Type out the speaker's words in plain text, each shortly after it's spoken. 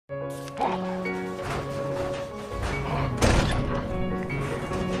Hello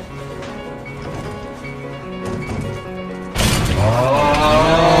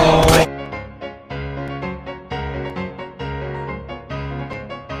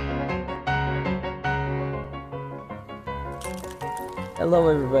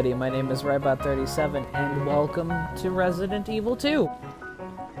everybody, my name is Rybot37 and welcome to Resident Evil 2.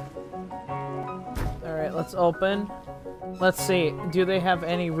 Alright, let's open. Let's see, do they have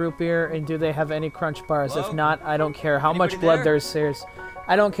any root beer and do they have any crunch bars? Hello? If not, I don't care how much blood there's.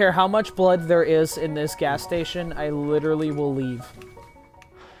 I don't care how much blood there is in this gas station, I literally will leave.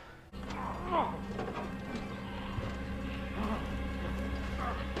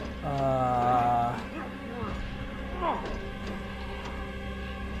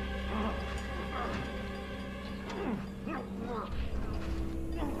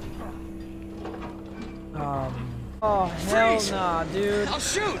 Oh, hell nah, dude. I'll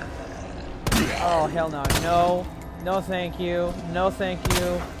shoot! Oh, hell no. No. No thank you. No thank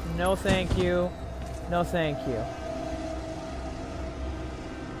you. No thank you. No thank you.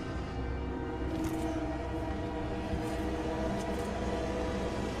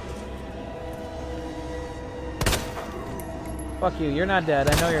 Fuck you. You're not dead.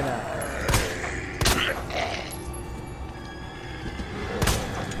 I know you're not.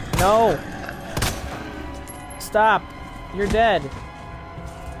 No! Stop! You're dead.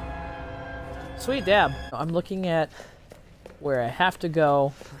 Sweet dab. I'm looking at where I have to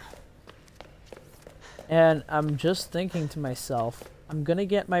go, and I'm just thinking to myself, I'm gonna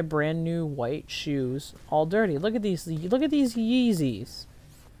get my brand new white shoes all dirty. Look at these Yeezys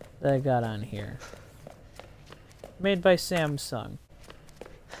that I got on here. Made by Samsung.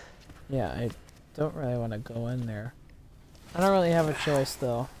 Yeah, I don't really want to go in there. I don't really have a choice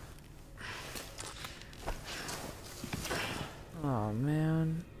though. Oh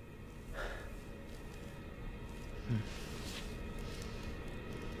man.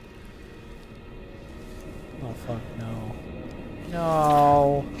 Oh fuck no.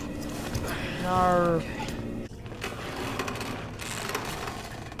 No. No.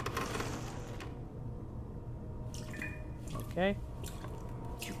 Okay.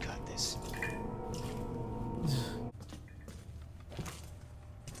 You got this.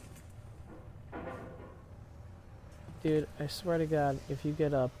 Dude, I swear to God, if you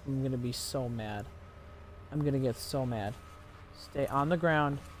get up, I'm gonna be so mad. I'm gonna get so mad. Stay on the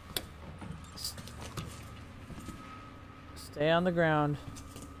ground. Stay on the ground.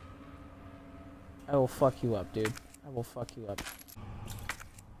 I will fuck you up, dude. I will fuck you up.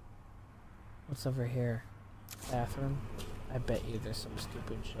 What's over here? Bathroom? I bet you there's some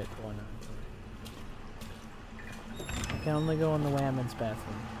stupid shit going on here. I can only go in the Whammons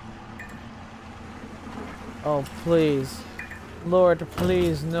bathroom. Oh, please. Lord,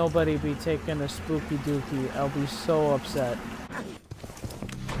 please, nobody be taking a spooky dookie. I'll be so upset.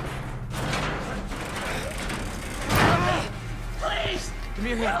 Please! Give me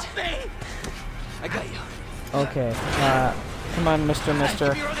your hand. Help me! I got you. Okay, come on, Mister.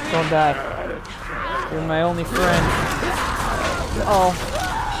 Don't die. You're my only friend. Oh.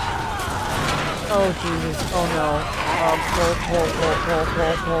 Oh, Jesus. Oh, no.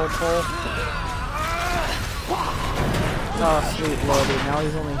 Pull. Oh, sweet lordy. Now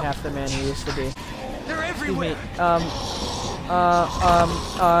he's only half the man he used to be. They're everywhere.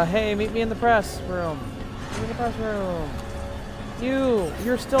 Hey, meet me in the press room. Meet me in the press room.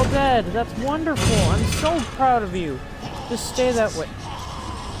 You're still dead. That's wonderful. I'm so proud of you. Just stay that way.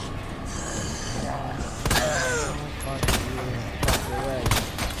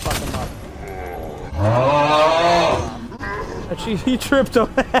 Fuck him up. He tripped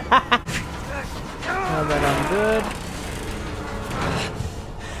over. Now that I'm good.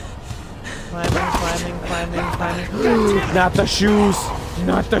 Climbing. Not the shoes!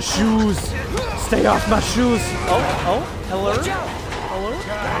 Not the shoes! Stay off my shoes! Oh, hello? Hello?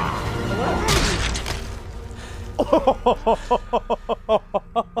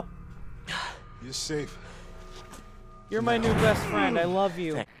 You're safe. You're my new best friend. I love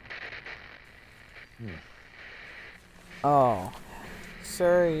you. Oh.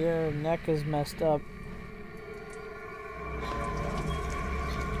 Sir, your neck is messed up.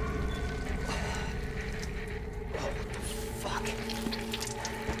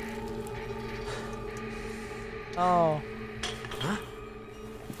 Oh. Huh?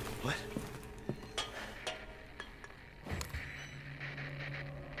 What?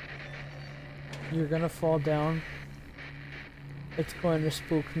 You're gonna fall down. It's going to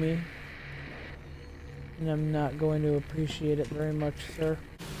spook me. And I'm not going to appreciate it very much, sir.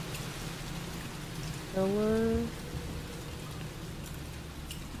 Killer.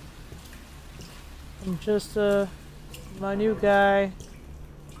 I'm just my new guy.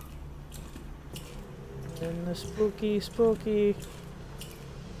 In the spooky.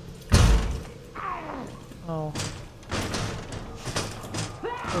 Oh.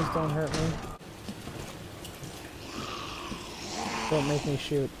 Please don't hurt me. Don't make me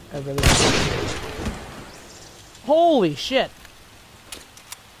shoot. I really want to shoot. Holy shit!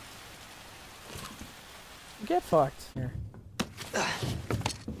 Get fucked. Here.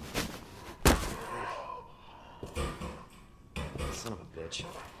 Son of a bitch.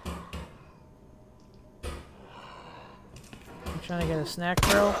 You trying to get a snack,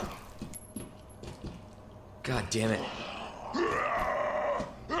 bro? God damn it.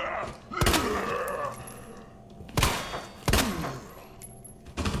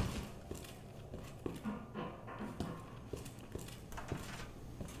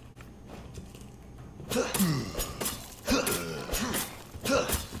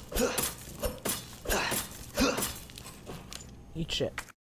 Eat shit.